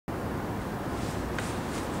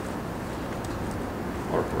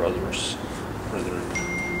brothers. Brethren.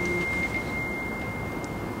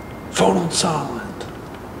 Phone on silent.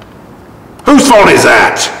 Whose phone is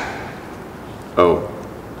that? Oh.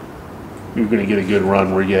 You're going to get a good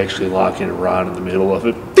run where you actually lock in it right in the middle of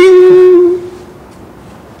it. Ding!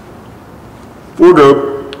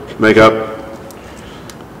 Wardrobe. Makeup.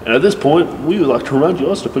 And at this point, we would like to remind you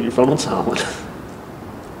also to put your phone on silent.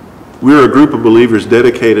 We're a group of believers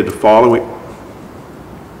dedicated to following.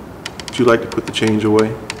 Would you like to put the change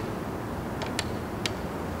away?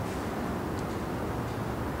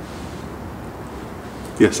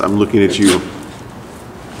 Yes, I'm looking at you.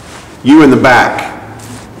 You in the back.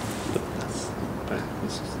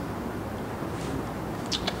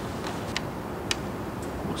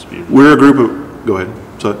 We're a group of, go ahead.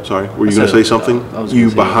 Sorry, were you going to say something?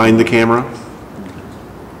 You behind the camera,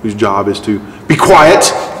 whose job is to be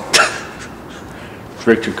quiet.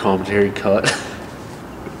 Direct your commentary cut.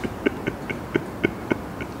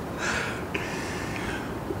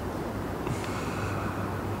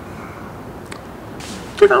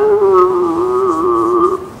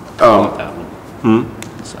 That one.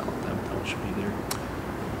 That one should be there.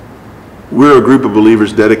 We're a group of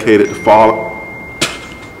believers dedicated to follow.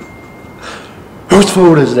 Whose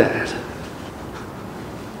phone is that?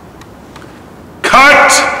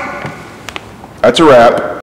 Cut! That's a wrap.